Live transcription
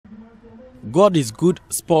God is Good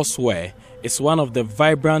Sportswear is one of the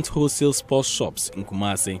vibrant wholesale sports shops in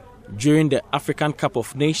Kumasi. During the African Cup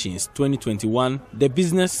of Nations 2021, the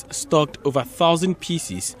business stocked over 1,000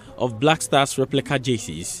 pieces of Black Stars replica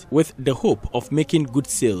jerseys with the hope of making good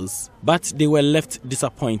sales, but they were left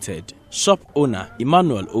disappointed. Shop owner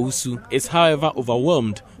Emmanuel Owusu is however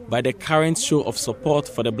overwhelmed by the current show of support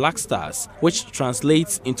for the Black Stars, which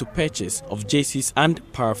translates into purchase of jerseys and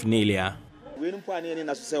paraphernalia.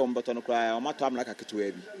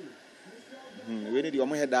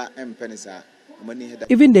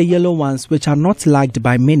 Even the yellow ones, which are not liked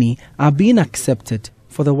by many, are being accepted.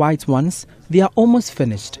 For the white ones, they are almost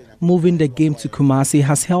finished. Moving the game to Kumasi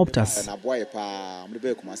has helped us.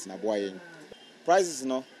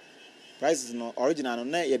 Prices no original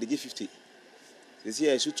no you give 50. This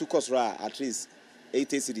year should to cost at least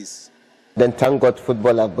 80 cedis. Then thank God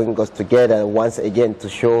football have bring us together once again to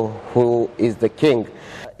show who is the king.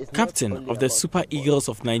 Captain of the Super Eagles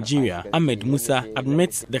of Nigeria, Ahmed Musa,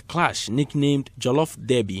 admits the clash nicknamed Jollof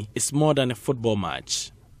Derby is more than a football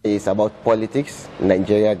match. It's about politics,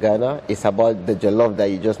 Nigeria-Ghana. It's about the jollof that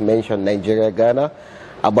you just mentioned, Nigeria-Ghana.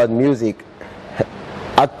 About music,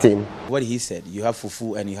 acting. What he said, you have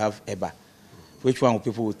fufu and you have eba. Which one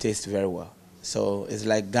people will taste very well? So it's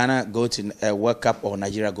like Ghana go to a World Cup or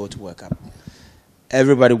Nigeria go to World Cup.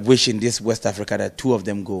 Everybody wish in this West Africa that two of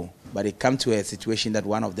them go, but it come to a situation that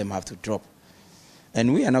one of them have to drop.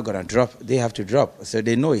 And we are not going to drop, they have to drop, so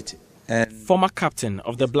they know it. And former captain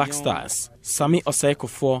of the Black Stars, Sami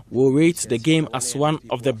Osei-Kuffour, will rate the game as one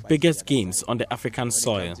of the biggest games on the African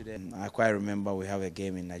soil. I quite remember we have a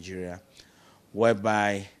game in Nigeria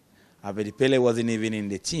whereby Abedi Pele wasn't even in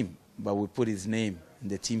the team, but we put his name in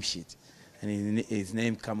the team sheet. And his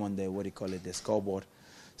name come on the, the scoreboard.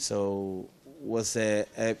 So was a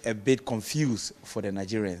bit confused for the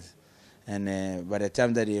Nigerians. And by the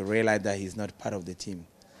time that they realized that he's not part of the team,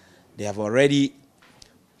 they have already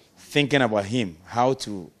thinking about him, how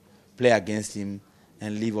to play against him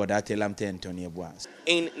and leave Odate Lamte and Tony Eboa.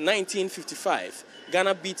 In 1955,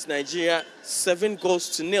 Ghana beat Nigeria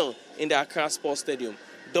 7-0 in the Accra Sports Stadium.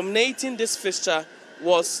 Dominating this fixture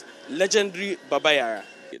was legendary Baba Yara.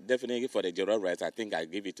 Definitely for the jollof rice, I think I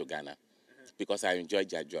give it to Ghana because I enjoy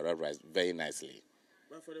jollof rice very nicely.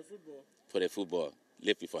 But for the football? For the football,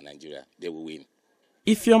 leave it for Nigeria. They will win.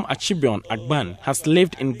 Ifeom Achibion Agban has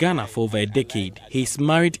lived in Ghana for over a decade. He is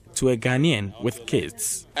married to a Ghanaian with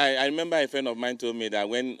kids. I remember a friend of mine told me that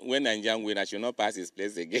when Nigeria win, I should not pass his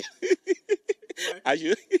place again. I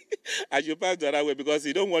should pass the other way because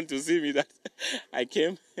he don't want to see me that I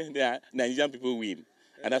came and the Nigerian people win.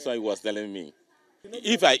 And that's what he was telling me.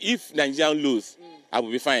 If Nigeria lose, I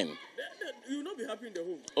will be fine. You will not be happy in the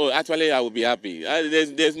home? Oh, actually, I will be happy.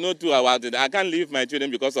 There's no two about it. I can't leave my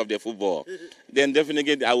children because of the football. Then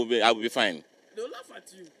definitely I will be fine. They'll laugh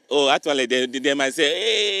at you. Oh, actually, they might say,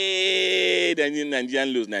 hey, then Nigerian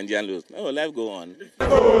lose. Oh, life go on.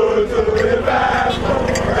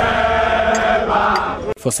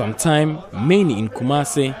 For some time, mainly in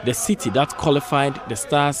Kumasi, the city that qualified the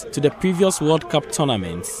Stars to the previous World Cup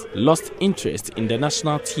tournaments, lost interest in the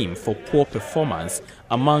national team for poor performance,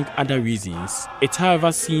 among other reasons. It,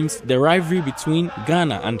 however, seems the rivalry between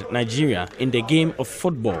Ghana and Nigeria in the game of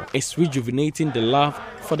football is rejuvenating the love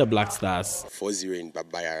for the Black Stars. 4-0 in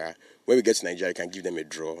Baba Yara. When we get to Nigeria, we can give them a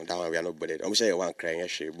draw. That one we are not bothered. I'm sure you want crying,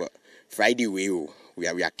 but Friday we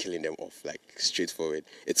are killing them off, like straightforward.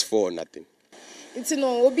 It's 4-0. It's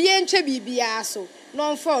no obienche bibia so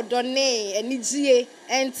non for donne enije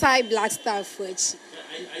anti Black Star for it.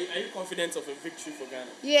 Are you confident of a victory for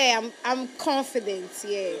Ghana? Yeah, I'm confident,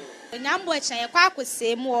 yeah. Nyambo echa ye kwa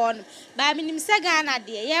akose mu on ba minim se Ghana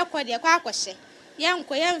de ye kwa de kwa akose ye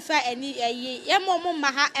nko ye mfa ani ye momo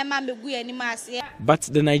ma ha ema megu ani ma ase. But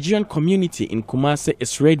the Nigerian community in Kumasi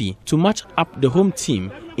is ready to match up the home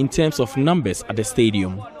team in terms of numbers at the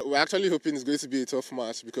stadium. We're actually hoping it's going to be a tough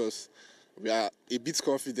match because we are a bit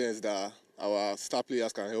confident that our star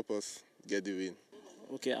players can help us get the win.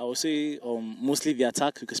 Okay, I would say mostly the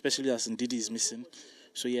attack, especially as Ndidi is missing.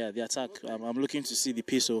 So yeah, the attack. I'm looking to see the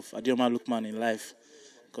pace of Adeoma Lookman in life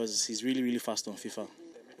because he's really, really fast on FIFA.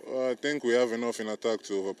 Well, I think we have enough in attack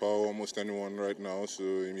to overpower almost anyone right now. So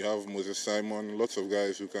you have Moses Simon, lots of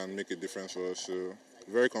guys who can make a difference for us. So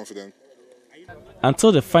very confident.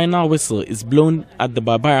 Until the final whistle is blown at the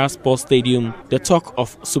Baba Yara Sports Stadium, the talk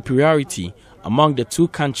of superiority among the two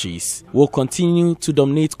countries will continue to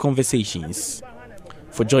dominate conversations.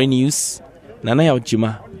 For Joy News, Nana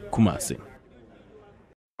Yaojima, Kumasi.